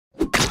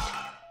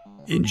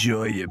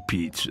Enjoy your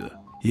pizza.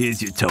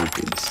 Here's your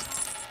tokens.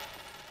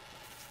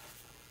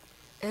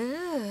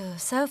 Ooh,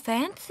 so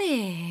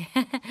fancy.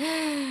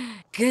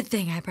 Good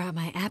thing I brought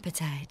my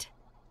appetite.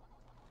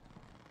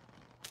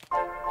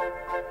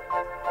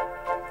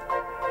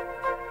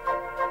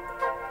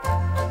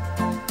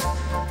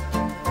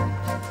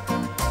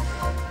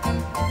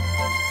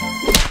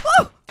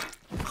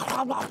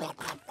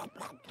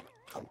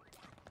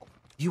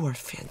 You are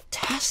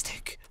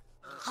fantastic.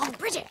 Oh,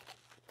 Bridget,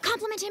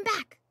 compliment him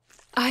back.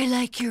 I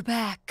like your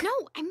back. No,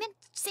 I meant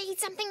say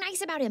something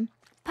nice about him.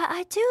 But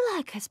I do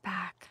like his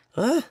back.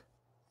 Huh?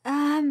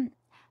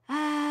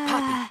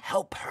 Poppy,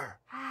 help her.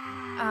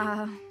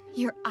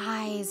 Your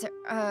eyes,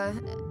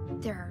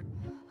 they're...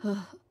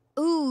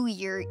 Ooh,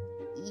 your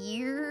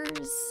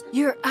ears...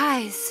 Your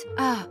eyes,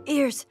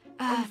 ears,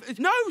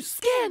 No,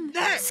 skin,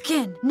 neck.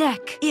 skin,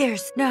 neck,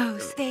 ears,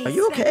 nose, face. Are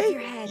you okay?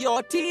 Your head.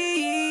 Your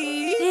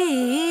teeth.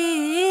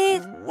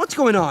 Teeth. What's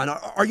going on?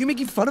 Are you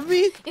making fun of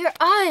me? Your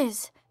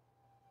eyes.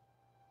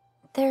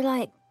 They're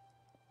like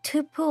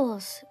 2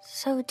 pools,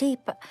 so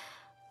deep.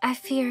 I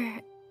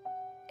fear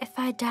if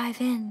I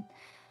dive in,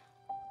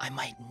 I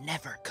might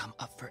never come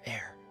up for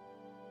air.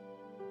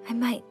 I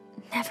might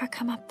never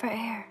come up for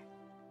air.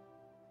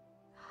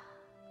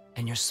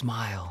 And your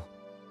smile.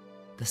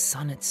 The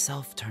sun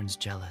itself turns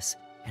jealous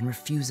and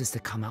refuses to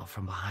come out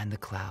from behind the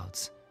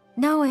clouds.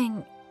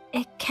 Knowing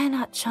it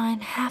cannot shine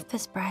half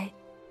as bright.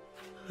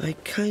 I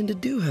kinda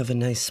do have a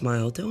nice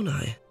smile, don't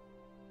I?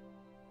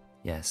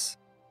 Yes,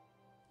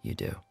 you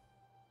do.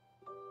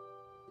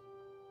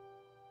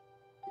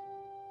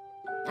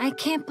 I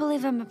can't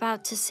believe I'm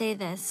about to say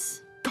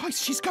this,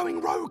 Guys, she's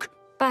going rogue.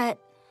 but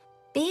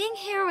being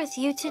here with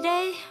you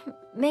today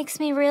makes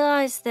me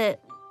realize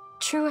that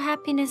true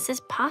happiness is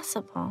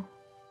possible.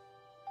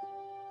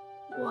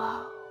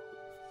 Whoa.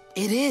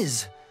 It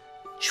is.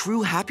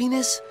 True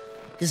happiness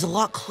is a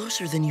lot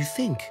closer than you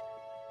think.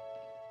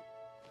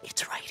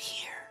 It's right here.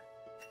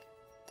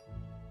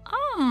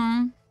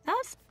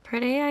 That's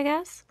pretty, I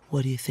guess.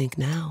 What do you think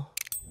now?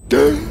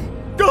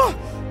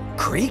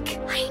 Creek?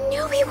 I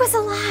knew he was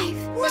alive.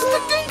 Mr.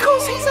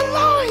 Dinkles, he's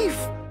alive!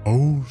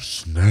 Oh,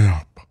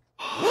 snap.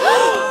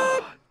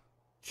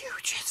 You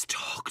just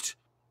talked.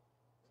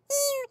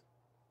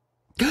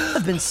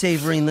 I've been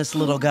savoring this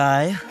little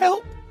guy.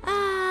 Help!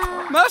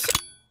 Mercy!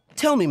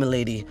 Tell me,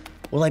 milady,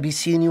 will I be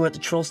seeing you at the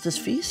Trollstice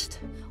feast?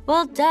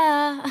 Well,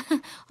 duh.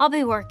 I'll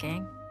be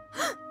working.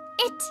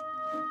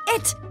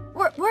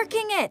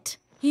 Working it.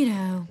 You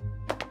know,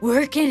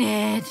 working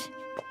it.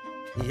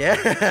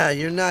 Yeah,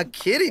 you're not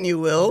kidding, you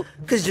will,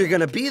 because you're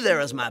gonna be there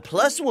as my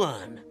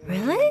 +1.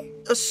 Really?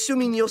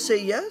 Assuming you'll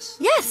say yes?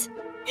 Yes.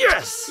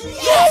 Yes!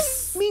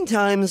 Yes!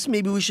 Meantime,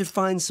 maybe we should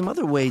find some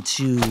other way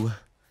to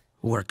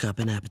work up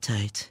an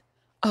appetite.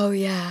 Oh,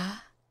 yeah?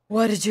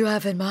 What did you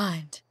have in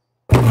mind?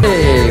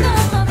 Hey.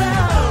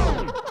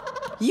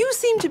 You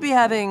seem to be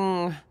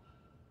having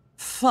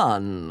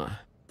fun.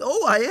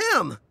 Oh, I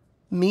am.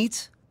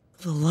 Meet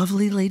the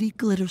lovely Lady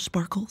Glitter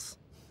Sparkles.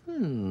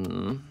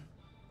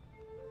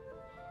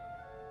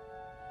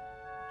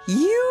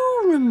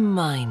 You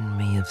remind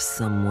me of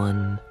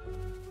someone.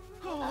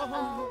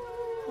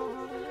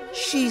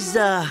 She's,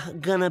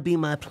 gonna be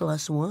my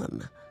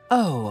 +1.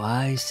 Oh,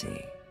 I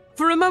see.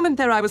 For a moment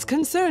there, I was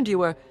concerned you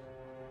were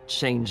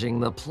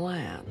changing the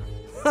plan.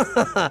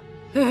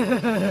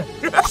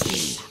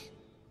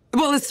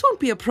 Well, this won't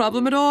be a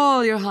problem at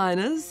all, Your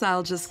Highness.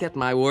 I'll just get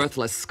my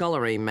worthless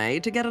scullery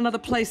maid to get another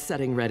place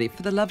setting ready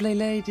for the lovely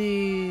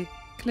Lady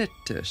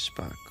Glitter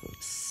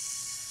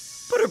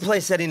Sparkles. Put her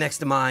place setting next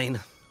to mine.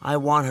 I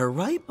want her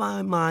right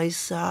by my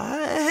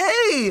side.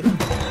 Hey!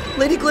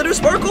 Lady Glitter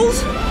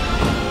Sparkles?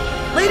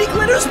 Lady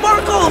Glitter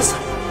Sparkles!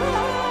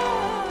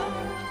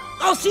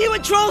 I'll see you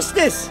at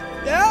Trollstice!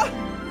 Yeah?